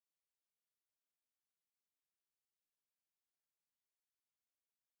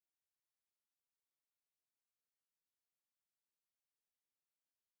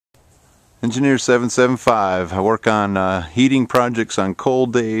Engineer 775. I work on heating projects on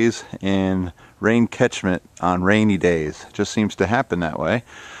cold days and rain catchment on rainy days. It just seems to happen that way.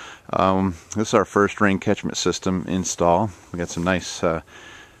 This is our first rain catchment system install. We got some nice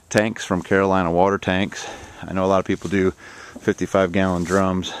tanks from Carolina Water Tanks. I know a lot of people do 55-gallon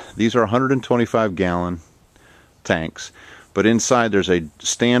drums. These are 125-gallon tanks, but inside there's a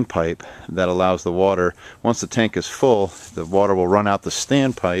standpipe that allows the water, once the tank is full, the water will run out the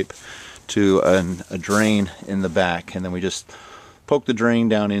standpipe to a drain in the back, and then we just poke the drain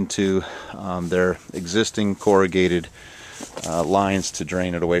down into their existing corrugated lines to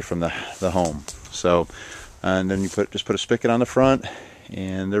drain it away from the home. So, and then you just put a spigot on the front,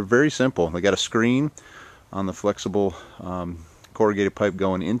 and they're very simple. They got a screen on the flexible corrugated pipe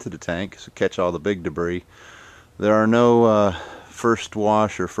going into the tank to catch all the big debris. There are no first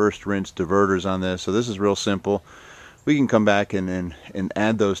wash or first rinse diverters on this, so this is real simple. We can come back and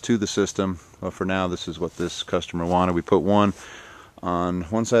add those to the system, but for now this is what this customer wanted. We put one on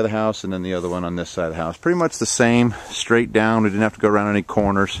one side of the house and then the other one on this side of the house. Pretty much the same, straight down. We didn't have to go around any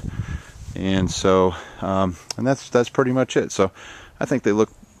corners, and so and that's pretty much it. So I think they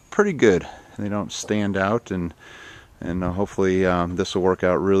look pretty good. They don't stand out, and hopefully this will work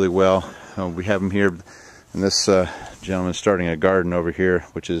out really well. We have them here, and this gentleman's starting a garden over here,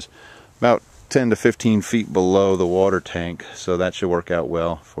 which is about 10 to 15 feet below the water tank, so that should work out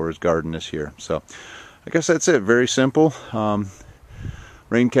well for his garden this year. So I guess that's it. Very simple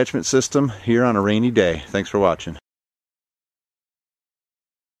rain catchment system here on a rainy day. Thanks for watching.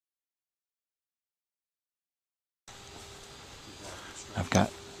 I've got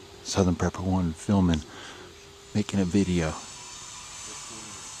Southern Prepper 1 filming, making a video.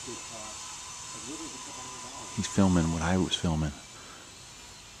 He's filming what I was filming.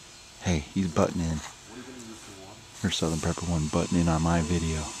 Hey, he's butting in. There's Southern Prepper 1 butting in on my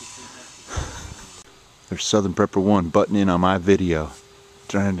video. There's Southern Prepper 1 butting in on my video.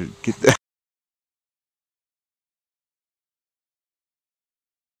 Trying to get that.